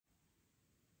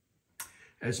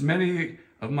As many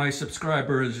of my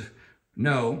subscribers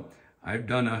know, I've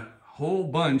done a whole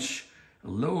bunch, a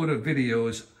load of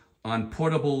videos on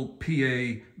portable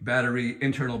PA battery,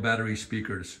 internal battery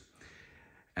speakers.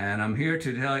 And I'm here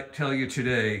to tell you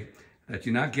today that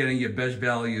you're not getting your best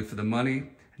value for the money, and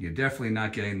you're definitely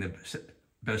not getting the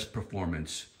best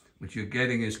performance. What you're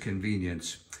getting is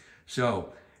convenience.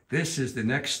 So this is the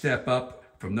next step up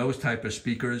from those type of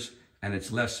speakers, and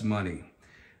it's less money.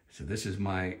 So this is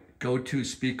my go-to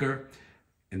speaker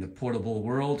in the portable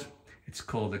world. It's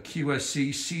called the QSC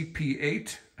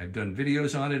CP8. I've done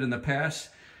videos on it in the past,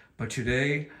 but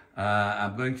today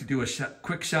I'm going to do a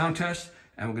quick sound test,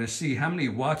 and we're going to see how many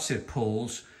watts it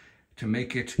pulls to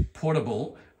make it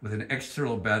portable with an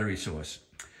external battery source.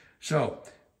 So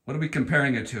what are we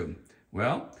comparing it to?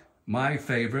 Well, my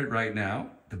favorite right now,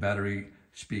 the battery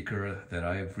speaker that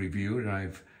I have reviewed, and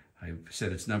I've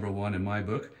said it's #1 in my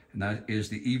book, and that is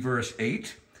the Everse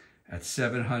 8 at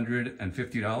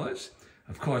 $750.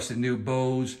 Of course, the new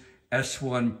Bose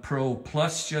S1 Pro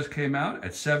Plus just came out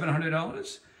at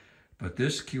 $700, but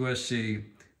this QSC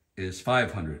is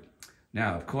 $500.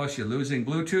 Now, of course, you're losing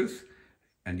Bluetooth,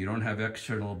 and you don't have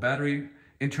internal battery,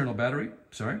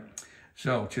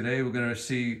 So today we're going to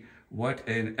see what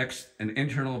an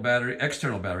external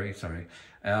battery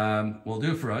will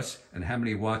do for us, and how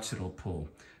many watts it'll pull.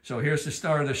 So here's the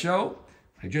star of the show.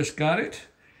 I just got it.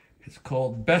 It's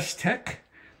called Best Tech.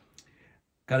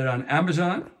 Got it on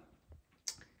Amazon.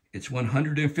 It's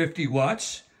 150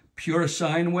 watts, pure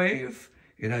sine wave.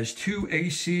 It has 2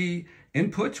 AC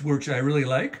inputs, which I really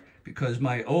like, because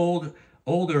my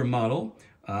older model,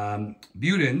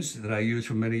 Butins, that I used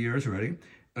for many years already,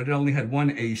 it only had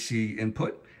 1 AC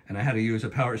input, and I had to use a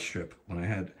power strip when I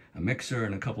had a mixer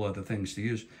and a couple other things to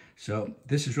use. So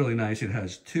this is really nice. It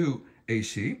has 2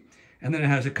 AC, and then it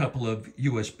has a couple of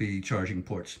USB charging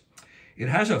ports. It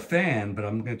has a fan, but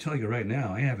I'm going to tell you right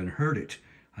now, I haven't heard it.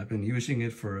 I've been using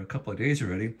it for a couple of days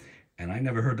already, and I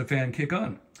never heard the fan kick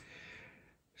on.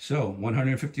 So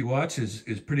 150 watts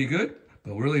is pretty good,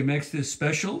 but what really makes this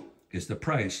special is the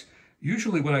price.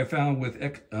 Usually what I found with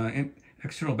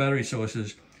external battery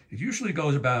sources, it usually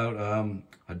goes about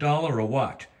 $1 a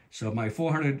watt. So my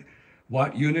 400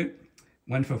 watt unit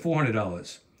went for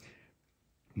 $400.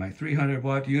 My 300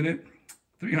 watt unit,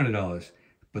 $300.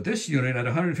 But this unit at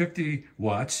 150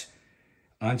 watts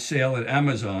on sale at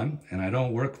Amazon, and I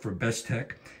don't work for Best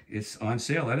Tech, it's on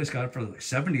sale. I just got it for like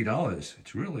 $70.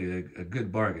 It's really a good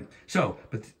bargain. So,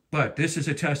 but this is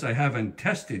a test I haven't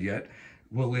tested yet.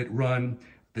 Will it run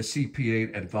the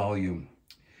CP8 at volume?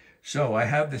 So I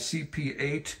have the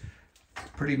CP8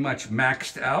 pretty much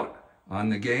maxed out on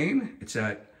the gain. It's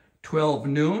at 12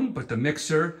 noon, but the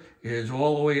mixer is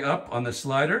all the way up on the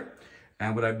slider.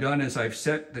 And what I've done is I've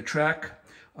set the track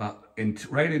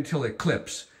right until it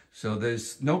clips. So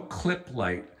there's no clip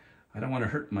light. I don't want to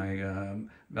hurt my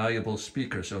valuable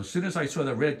speaker. So as soon as I saw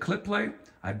the red clip light,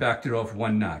 I backed it off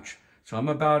 1 notch. So I'm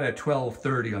about at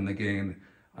 1230 on the gain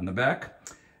on the back.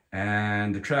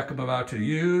 And the track I'm about to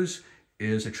use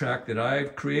is a track that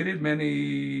I've created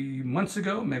many months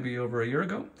ago, maybe over a year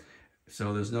ago.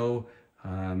 So there's no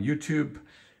YouTube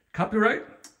copyright.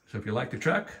 So if you like the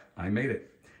track, I made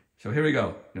it. So here we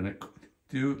go. I'm gonna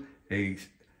do a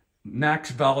max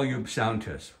volume sound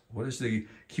test. What does the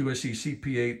QSC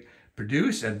CP8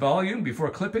 produce at volume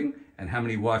before clipping? And how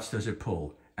many watts does it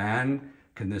pull? And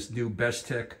can this new Best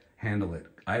Tech handle it?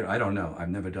 I don't know. I've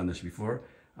never done this before.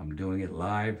 I'm doing it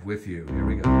live with you. Here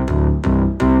we go.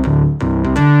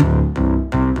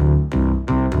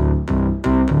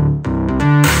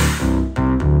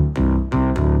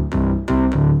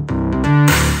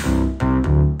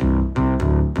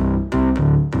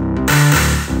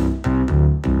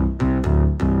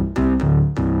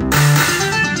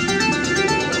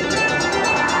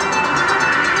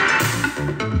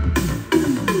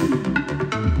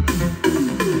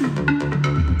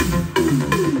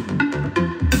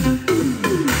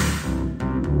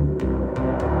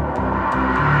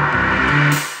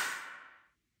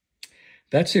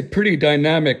 That's a pretty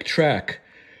dynamic track.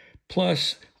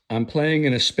 Plus, I'm playing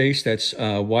in a space that's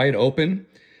wide open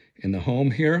in the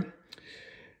home here.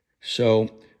 So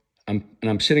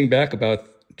I'm sitting back about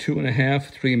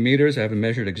 2.5, 3 meters. I haven't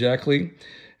measured exactly.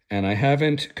 And I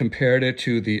haven't compared it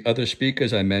to the other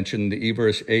speakers I mentioned, the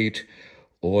Everse 8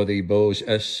 or the Bose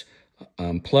S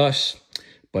Plus.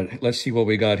 But let's see what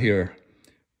we got here.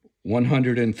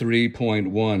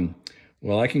 103.1.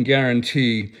 Well, I can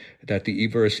guarantee that the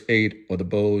Everse 8 or the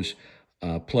Bose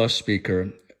Plus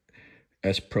speaker,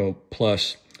 S Pro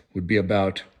Plus, would be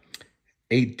about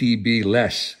 8 dB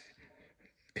less.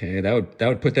 Okay, that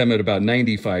would put them at about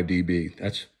 95 dB.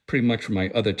 That's pretty much from my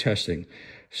other testing.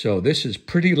 So this is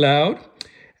pretty loud,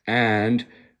 and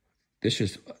this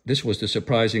was the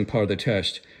surprising part of the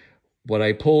test. What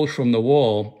I pulled from the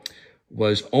wall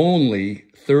was only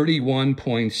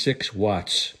 31.6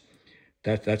 watts.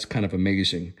 That's kind of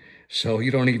amazing. So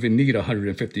you don't even need a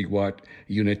 150 watt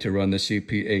unit to run the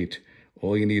CP8.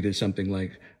 All you need is something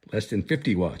like less than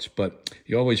 50 watts, but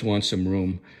you always want some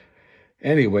room.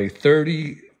 Anyway,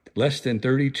 less than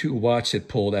 32 watts it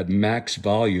pulled at max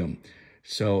volume.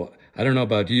 So I don't know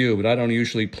about you, but I don't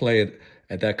usually play it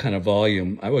at that kind of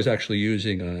volume. I was actually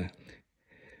using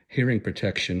hearing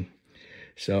protection.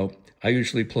 So I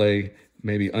usually play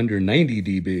maybe under 90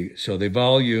 dB. So the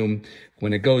volume,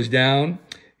 when it goes down,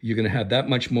 you're going to have that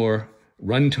much more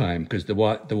runtime because the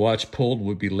watts pulled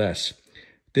would be less.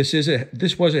 This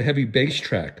was a heavy bass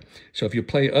track. So if you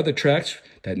play other tracks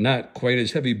that not quite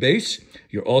as heavy bass,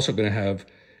 you're also going to have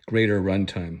greater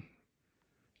runtime.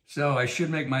 So I should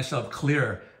make myself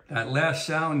clear that last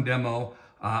sound demo,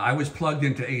 I was plugged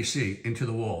into AC, into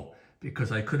the wall,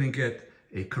 because I couldn't get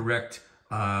a correct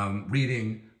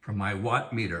reading from my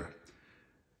watt meter.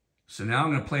 So now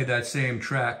I'm going to play that same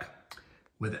track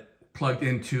with plugged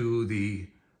into the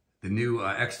new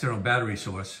external battery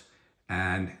source,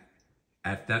 and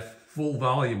at that full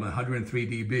volume, 103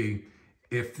 dB,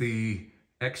 if the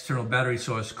external battery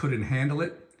source couldn't handle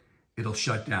it, it'll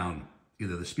shut down.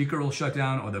 Either the speaker will shut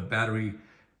down or the battery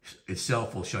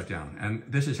itself will shut down. And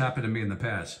this has happened to me in the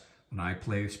past when I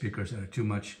play speakers that are too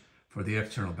much for the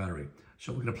external battery.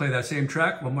 So we're going to play that same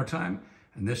track one more time,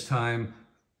 and this time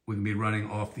we're going to be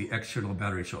running off the external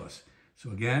battery source.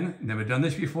 So again, never done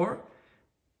this before.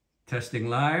 Testing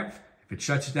live. If it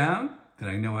shuts down, then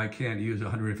I know I can't use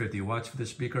 150 watts for this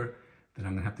speaker. Then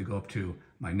I'm going to have to go up to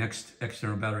my next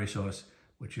external battery source,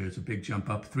 which is a big jump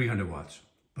up, 300 watts.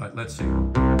 But let's see.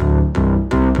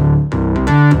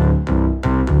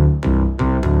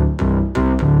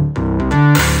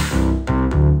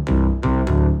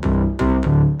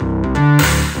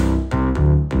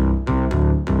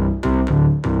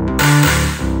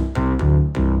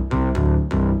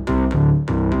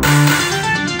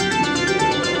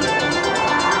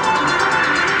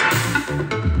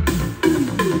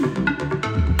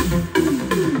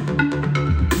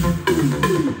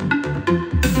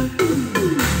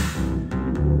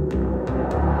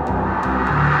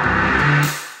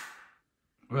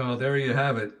 Well, there you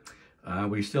have it.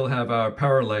 We still have our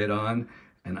power light on,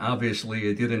 and obviously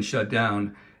it didn't shut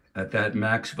down at that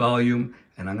max volume.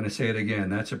 And I'm going to say it again,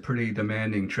 that's a pretty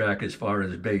demanding track as far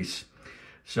as bass.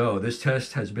 So this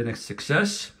test has been a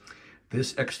success.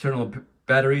 This external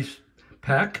batteries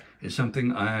pack is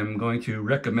something I'm going to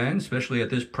recommend, especially at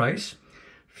this price,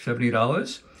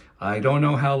 $70. I don't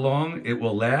know how long it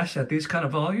will last at these kind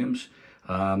of volumes.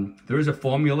 There is a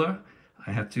formula.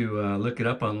 I have to look it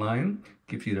up online,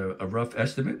 give you a rough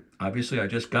estimate. Obviously, I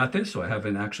just got this, so I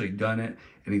haven't actually done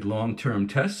any long-term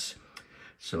tests.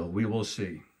 So we will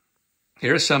see.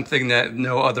 Here's something that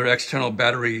no other external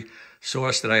battery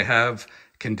source that I have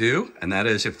can do, and that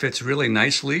is it fits really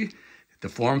nicely. The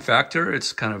form factor,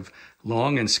 it's kind of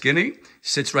long and skinny,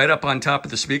 sits right up on top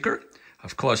of the speaker.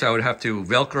 Of course, I would have to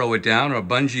Velcro it down or a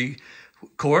bungee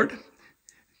cord.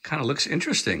 Kind of looks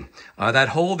interesting. That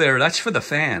hole there, that's for the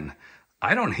fan.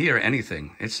 I don't hear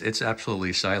anything. It's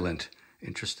absolutely silent.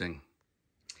 Interesting.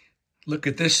 Look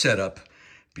at this setup.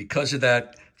 Because of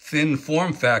that thin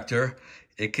form factor,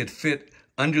 it could fit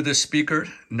under the speaker.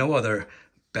 No other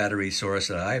battery source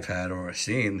that I've had or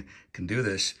seen can do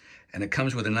this. And it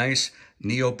comes with a nice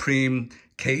neoprene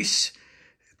case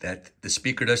that the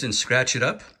speaker doesn't scratch it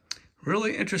up.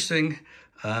 Really interesting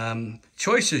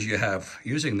choices you have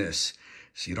using this.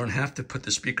 So you don't have to put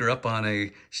the speaker up on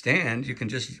a stand. You can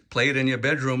just play it in your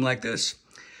bedroom like this.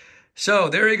 So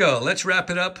there you go. Let's wrap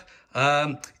it up.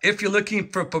 If you're looking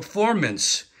for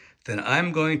performance, then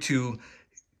I'm going to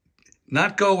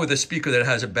not go with a speaker that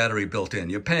has a battery built in.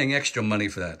 You're paying extra money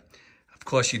for that. Of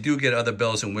course, you do get other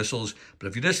bells and whistles, but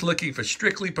if you're just looking for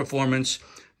strictly performance,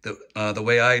 the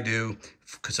way I do,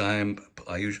 because I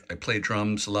play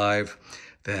drums live,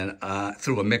 then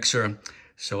through a mixer,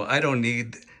 so I don't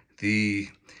need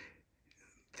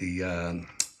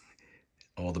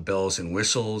all the bells and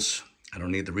whistles. I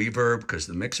don't need the reverb because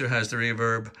the mixer has the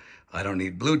reverb. I don't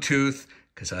need Bluetooth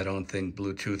because I don't think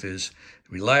Bluetooth is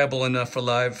reliable enough for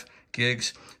live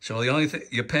gigs. So the only thing,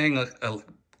 you're paying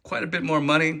quite a bit more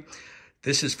money.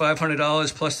 This is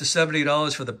 $500 plus the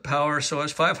 $70 for the power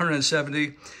source,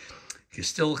 $570. You're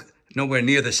still nowhere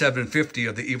near the $750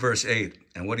 of the eVerse 8.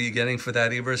 And what are you getting for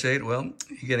that eVerse 8? Well,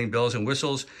 you're getting bells and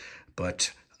whistles,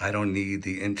 but I don't need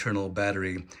the internal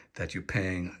battery that you're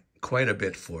paying quite a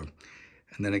bit for.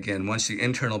 And then again, once the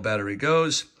internal battery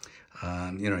goes,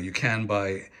 you can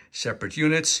buy separate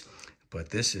units, but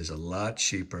this is a lot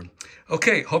cheaper.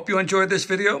 Okay, hope you enjoyed this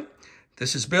video.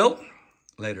 This is Bill.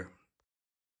 Later.